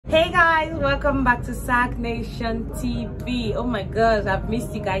Hey guys, welcome back to Sac Nation TV. Oh my gosh, I've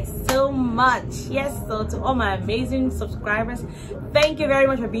missed you guys so much. Yes, so to all my amazing subscribers, thank you very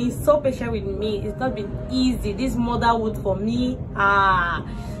much for being so patient with me. It's not been easy. This motherhood for me,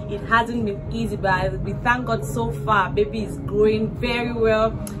 it hasn't been easy, but we thank God so far. Baby is growing very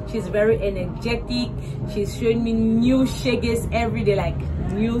well. She's very energetic. She's showing me new shaggies every day, like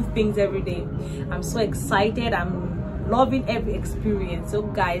new things every day. I'm so excited. I'm loving every experience. So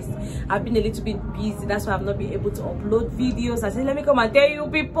guys, I've been a little bit busy, that's why I've not been able to upload videos. I said, let me come and tell you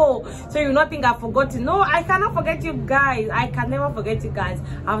people, so you not think I've forgotten. No, I cannot forget you guys. I can never forget you guys.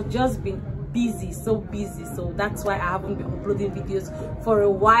 I've just been busy, so busy, so that's why I haven't been uploading videos for a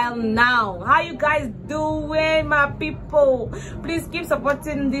while now. How you guys doing, my people? Please keep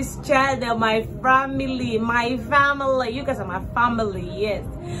supporting this channel, my family. You guys are my family. Yes,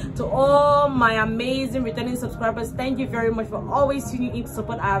 to all my amazing returning subscribers, thank you very much for always tuning in to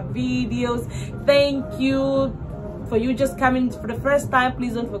support our videos. Thank you. For you just coming for the first time,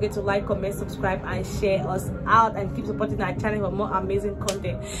 please don't forget to like, comment, subscribe, and share us out, and keep supporting our channel for more amazing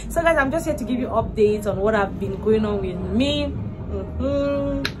content. So guys, I'm just here to give you updates on what have been going on with me.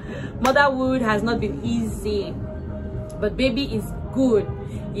 Motherhood has not been easy, but baby is good.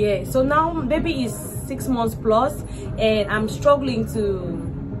 Yeah, so now baby is 6 months plus, and I'm struggling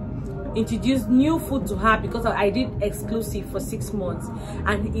to introduce new food to her because I did exclusive for 6 months,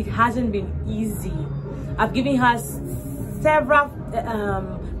 and it hasn't been easy. I've given her several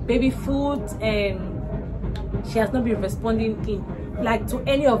baby foods, and she has not been responding to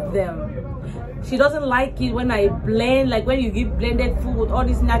any of them. She doesn't like it when I blend, like when you give blended food, all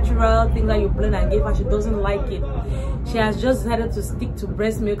these natural things that you blend and give her. She doesn't like it. She has just decided to stick to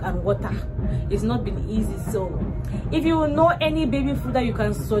breast milk and water. It's not been easy. So if you know any baby food that you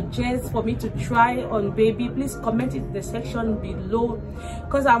can suggest for me to try on baby, please comment it in the section below,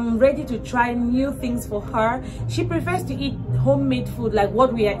 because I'm ready to try new things for her. She prefers to eat homemade food, like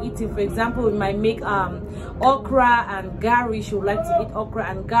what we are eating. For example, we might make okra and gari. She would like to eat okra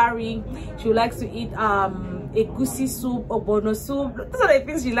and gari. She would like to eat egusi soup or bono soup. Those are the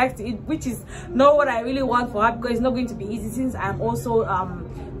things she likes to eat, which is not what I really want for her, because it's not going to be easy since I'm also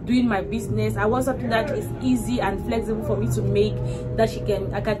doing my business. I want something that is easy and flexible for me to make, that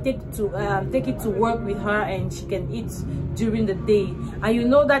I can take it to work with her, and she can eat during the day. And you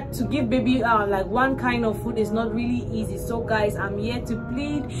know that to give baby like one kind of food is not really easy. So guys, I'm here to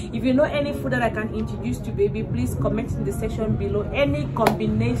plead. If you know any food that I can introduce to baby, please comment in the section below. Any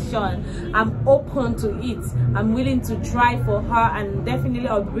combination, I'm open to it. I'm willing to try for her, and definitely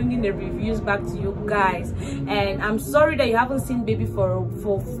I'll be bringing the reviews back to you guys. And I'm sorry that you haven't seen baby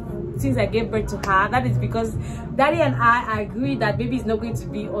since I gave birth to her. That is because daddy and I agree that baby is not going to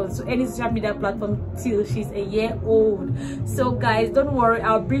be on any social media platform till she's a year old. So guys, don't worry,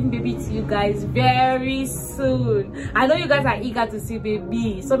 I'll bring baby to you guys very soon. I know you guys are eager to see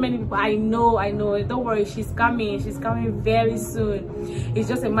baby. So many people, I know. Don't worry, she's coming very soon. It's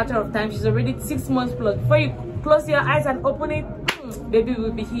just a matter of time. She's already 6 months plus. Before you close your eyes and open it, baby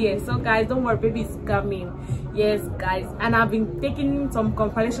will be here. So guys, don't worry, baby is coming. Yes guys, and I've been taking some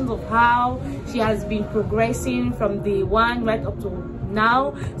comparisons of how she has been progressing from day one right up to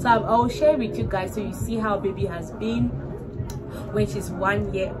now. So I'll share with you guys, so you see how baby has been when she's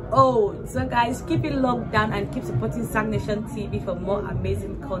 1 year old. So guys, keep it locked down and keep supporting Sac Nation TV for more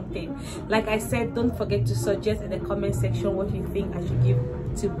amazing content. Like I said, don't forget to suggest in the comment section what you think I should give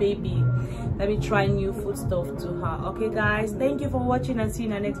to baby. Let me try new food stuff to her. Okay guys, thank you for watching, and see you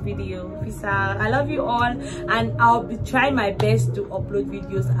in the next video. Peace out. I love you all, and I'll be trying my best to upload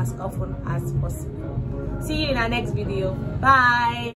videos as often as possible. See you in our next video. Bye.